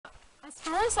As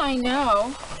far as I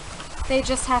know, they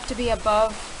just have to be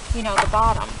above, you know, the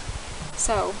bottom.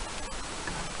 So,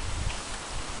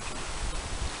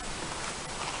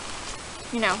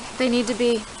 you know, they need to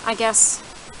be, I guess,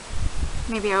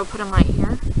 maybe I would put them right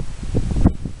here.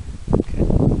 Okay.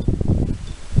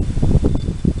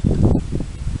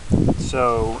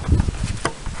 So,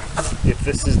 if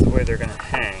this is the way they're going to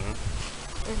hang.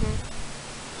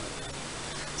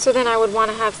 So then I would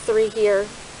want to have 3 here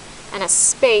and a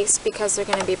space because they're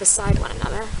going to be beside one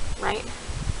another, right?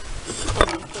 And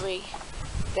then 3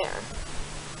 there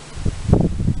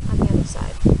on the other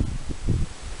side.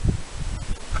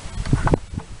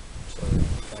 So they're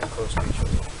kind of close to each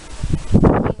other.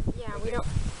 I mean, yeah, we don't,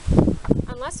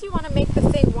 unless you want to make the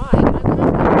thing wide. I'm happy to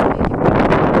make it wide.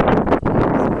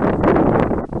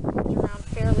 It around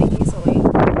fairly easily,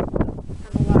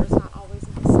 and the water's not always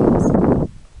in the same spot.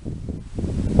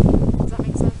 Does that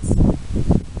make sense?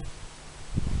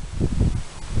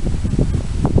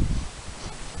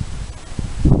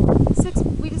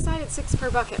 We decided 6 per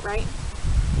bucket, right?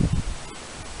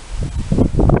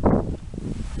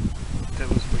 That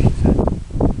was what you said.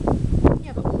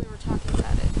 Yeah, but when we were talking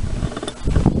about it,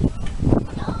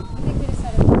 I think we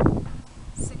decided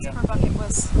 6 per bucket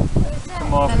was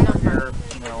Come off the number. here,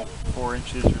 you know, 4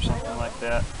 inches or something like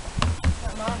that.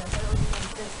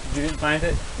 You didn't find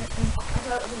it?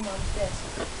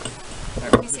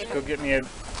 Alright, just go get me a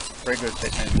regular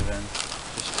tape measure then.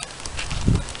 Just,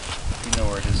 you know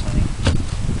where it is, honey.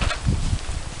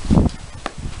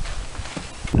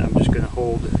 I'm just going to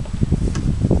hold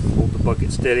the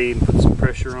bucket steady and put some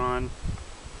pressure on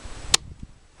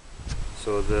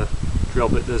so the drill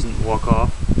bit doesn't walk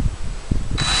off.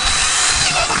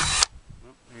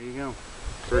 Well, there you go.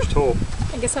 First hole.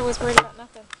 I guess I was worried about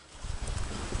nothing.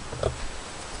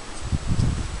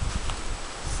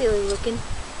 Silly looking.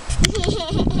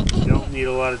 You don't need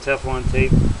a lot of Teflon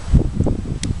tape.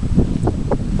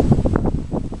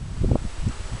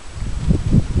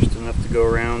 Just enough to go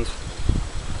around.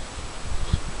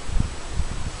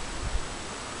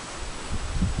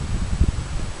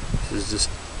 This is just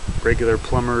regular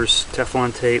plumber's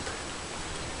Teflon tape.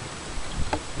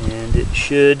 And it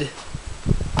should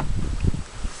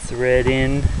thread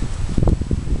in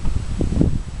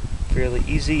fairly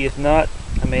easy. If not,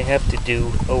 I may have to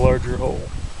do a larger hole.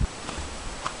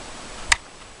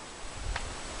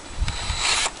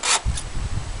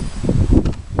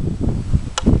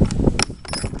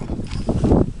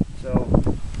 So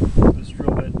this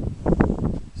drill bit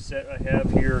set I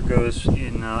have here goes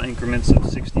in increments of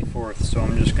 64ths, so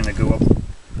I'm just going to go up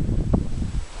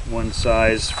one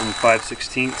size from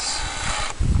 5/16.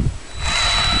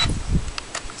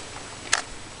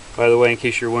 By the way, in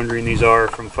case you're wondering, these are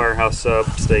from Firehouse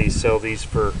Subs. They sell these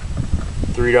for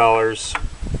 $3.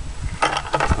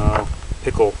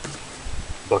 Pickle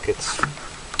buckets. That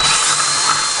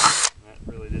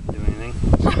really didn't do anything.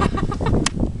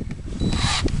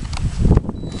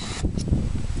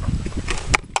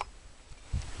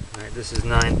 Alright, this is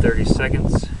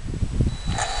 9/32.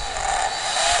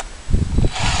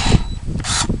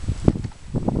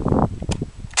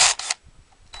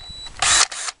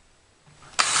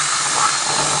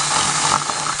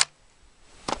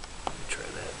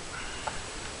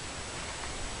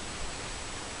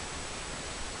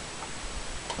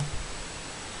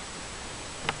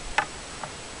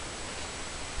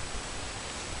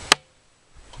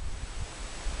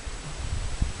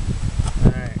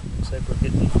 Like we're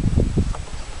getting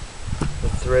the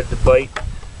thread to bite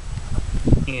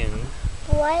in.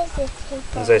 Why is this too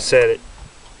far? As I said,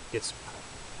 it's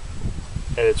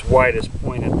at its widest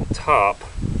point at the top,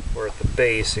 or at the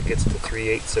base, it gets to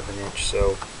 3/8 of an inch.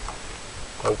 So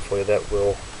hopefully that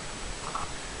will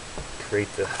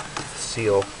create the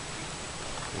seal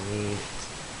we need.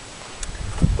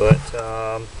 But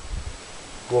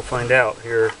we'll find out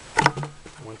here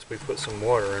once we put some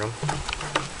water in them.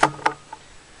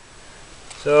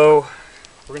 So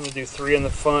we're going to do 3 on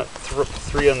the front,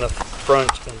 3 on the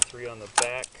front, and 3 on the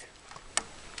back.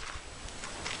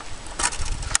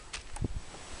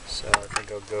 So I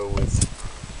think I'll go with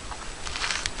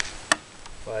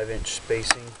 5-inch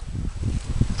spacing.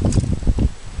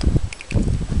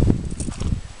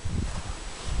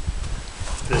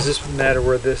 Does this matter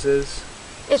where this is?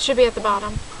 It should be at the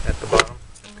bottom. At the bottom?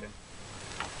 Okay.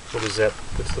 What is that?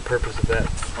 What's the purpose of that?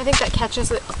 I think that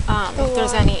catches it if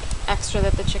there's any extra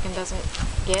that the chicken doesn't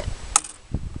get.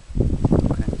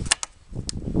 Okay.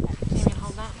 You can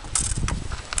hold that.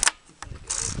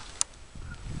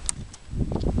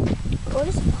 What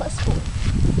is plus 4?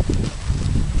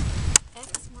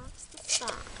 X marks the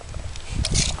spot.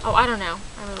 Oh, I don't know.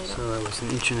 I really don't. So that was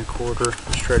 1 1/4 inches.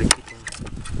 Let's try to keep them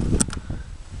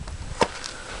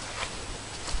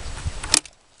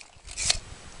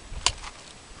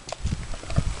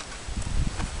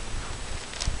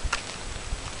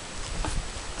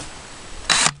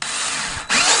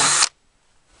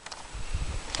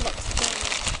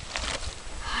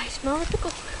Smell the pickle.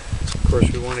 Of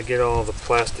course, we want to get all the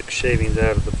plastic shavings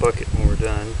out of the bucket when we're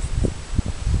done,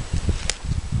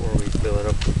 before we fill it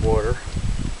up with water.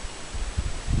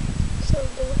 So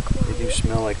They do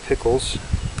smell like pickles. Yeah,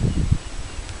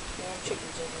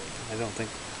 chickens in there. I don't think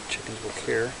chickens will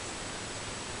care.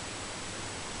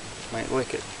 Might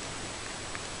like it.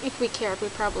 If we cared, we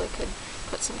probably could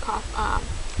put some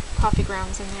coffee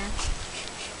grounds in there.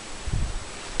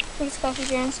 What does coffee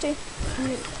grounds do?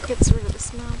 It gets rid of the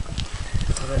smell.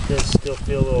 So that does still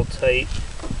feel a little tight.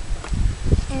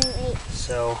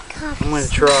 So I'm going to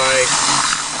try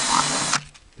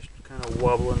just kind of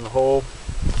wobbling the hole.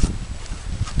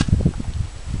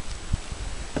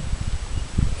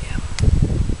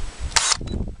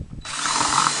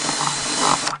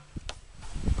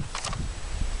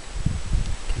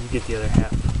 Can you get the other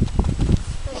half?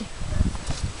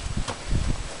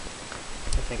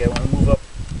 I think I want to move up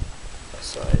a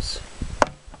size.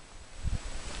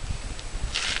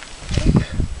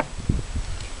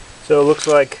 So it looks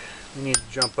like we need to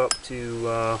jump up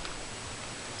to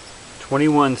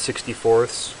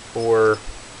 21/64 or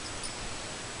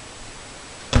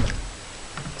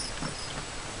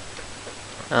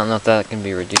I don't know if that can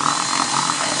be reduced.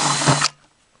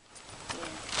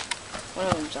 One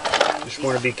of them's out. just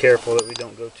want to be careful that we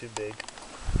don't go too big.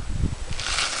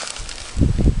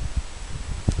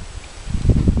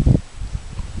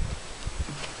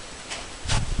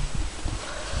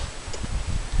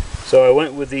 So I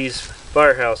went with these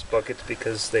Firehouse buckets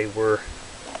because they were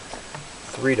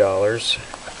 $3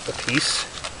 a piece,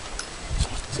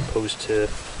 as opposed to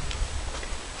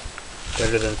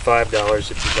better than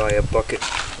 $5 if you buy a bucket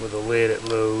with a lid at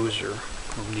Lowe's or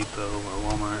Home Depot or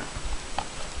Walmart,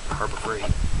 Harbor Freight.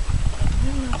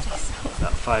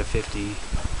 About $5.50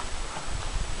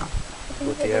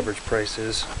 what the average price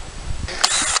is.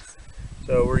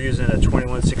 So we're using a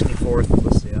 21/64.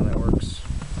 Let's see how that works.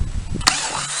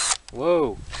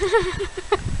 Whoa!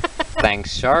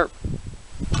 Thanks, Sharp.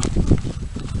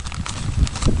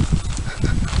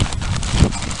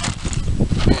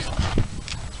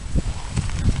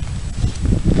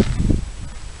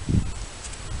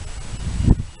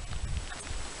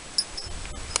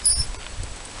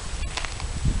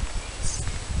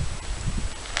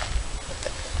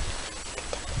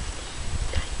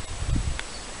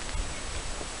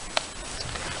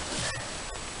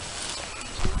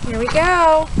 Here we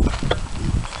go.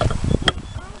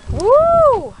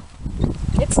 Woo!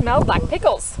 It smelled like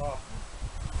pickles. Too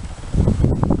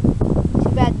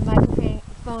bad the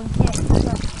microphone can't pick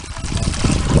up.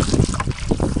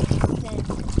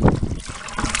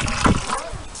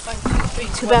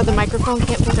 Too bad the microphone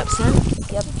can't pick up scent.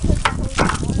 Yep.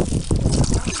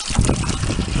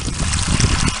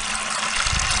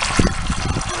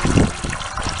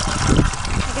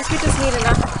 I guess we just need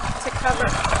enough to cover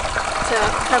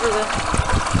the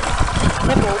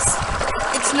nipples.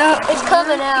 It's not. It's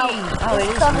coming out. Oh, it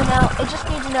It's is coming out. It just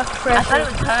needs enough I thought pressure. it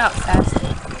would come out faster.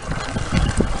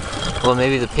 Well,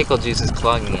 maybe the pickle juice is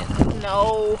clogging it.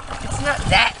 No. It's not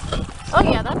that. Oh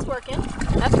yeah, that's working.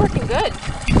 That's working good.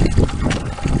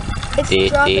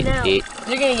 It's dropping out.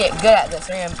 You're gonna get good at this.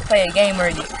 We're gonna play a game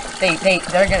where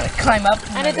they're gonna climb up.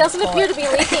 And it doesn't appear to be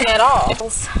leaking at all.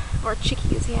 Or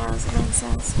chickies, yeah, as Lynn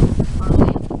says.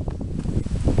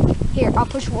 Here, I'll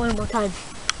push one more time.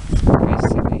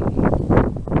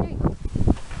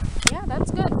 Yeah,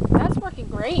 that's good. That's working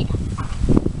great.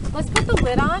 Let's put the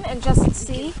lid on and just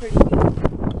see.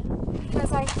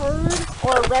 Because I heard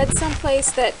or read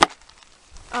someplace that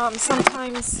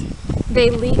sometimes they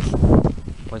leak.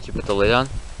 Once you put the lid on,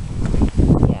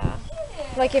 Yeah.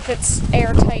 Like if it's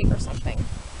airtight or something.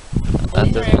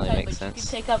 that doesn't really make You sense.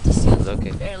 can take out the seals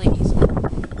Okay. fairly easily.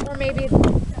 Or maybe,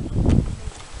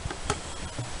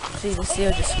 See, the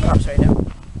seal just pops right out.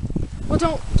 well,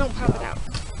 don't pop it out.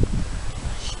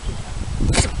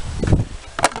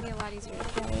 It'll be a lot easier to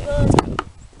carry it.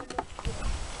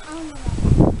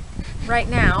 Right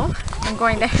now, I'm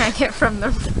going to hang it from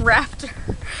the rafter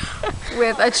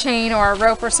with a chain or a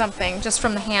rope or something, just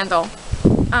from the handle.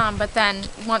 But then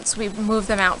once we move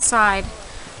them outside,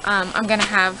 I'm going to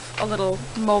have a little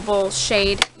mobile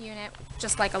shade unit,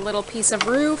 just like a little piece of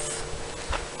roof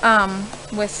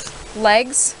with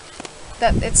legs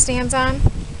that it stands on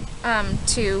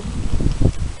to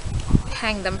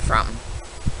hang them from.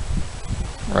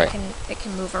 And Right. It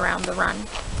can move around the run.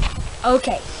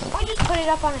 Okay. Why just put it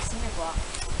up on a cinder block?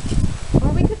 Or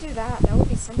we could do that. That would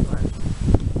be simpler.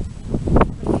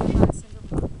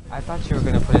 I thought you were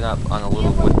gonna put it up on a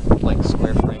little wood, like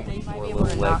square frame with You might four be able to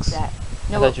little knock legs. that.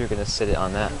 I thought you were gonna sit it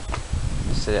on that.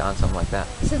 sit it on something like that.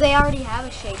 So they already have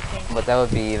a shape thing. But that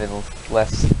would be even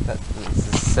less.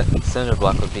 The cinder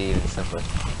block would be even simpler.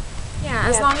 Yeah,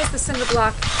 as long as the cinder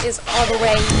block is all the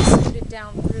way scooted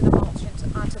down through the mulch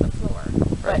onto the floor.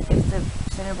 But if the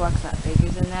cinder block's not bigger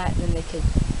than that, then they could,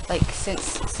 like,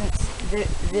 since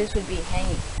this would be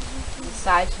hanging, the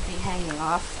sides would be hanging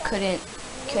off. Couldn't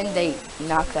they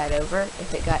knock that over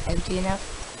if it got empty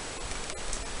enough?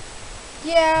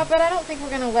 Yeah, but I don't think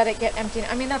we're gonna let it get empty.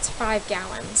 I mean, that's 5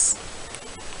 gallons.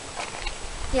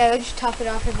 Yeah, they'll just top it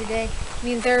off every day. I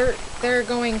mean, they're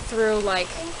going through like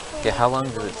Yeah, how long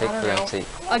does it take I for don't them know, to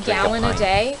a drink gallon a pint?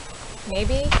 day,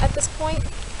 maybe at this point.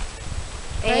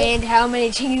 And how many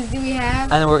chickens do we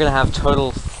have? And then we're gonna have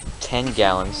total 10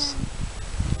 gallons,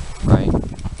 right?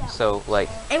 So like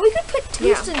And we could put 2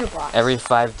 Yeah. cinder blocks. every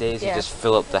 5 days, Yeah. you just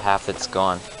fill up the half that's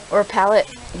gone. Or a pallet,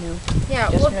 you know. Yeah,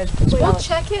 Just knows puts we'll pallet.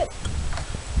 check it.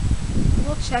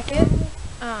 We'll check it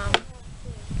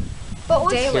But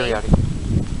what's daily. Periodic.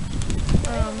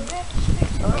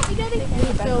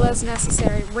 Fill as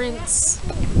necessary. Rinse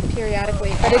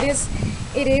periodically, but it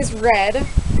is red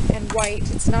and white.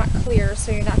 It's not clear,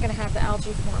 so you're not going to have the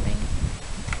algae forming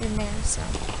in there. So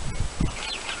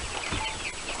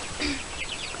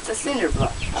It's a cinder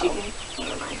block, chicken.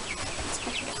 never mind.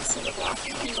 Cinder block.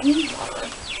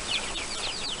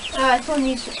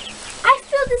 I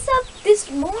filled this up this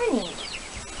morning.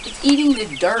 It's eating the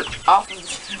dirt off of the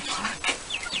cinder block.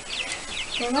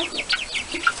 They like it.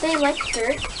 They like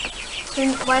dirt.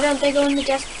 Then why don't they go in the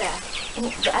dust bath?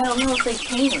 I don't know if they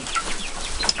can.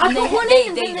 I And put one they, in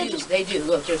and they then they do. just... They do.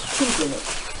 Look, there's poop in it.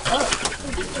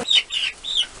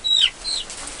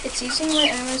 It's using my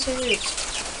arrows of roots.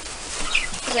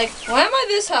 It's like, why am I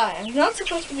this high? I'm not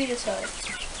supposed to be this high.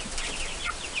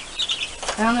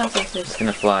 I don't know if that's It's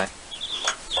gonna fly.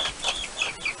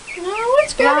 No,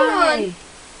 what's going on?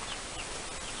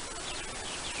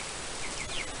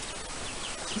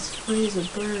 This is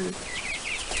a bird.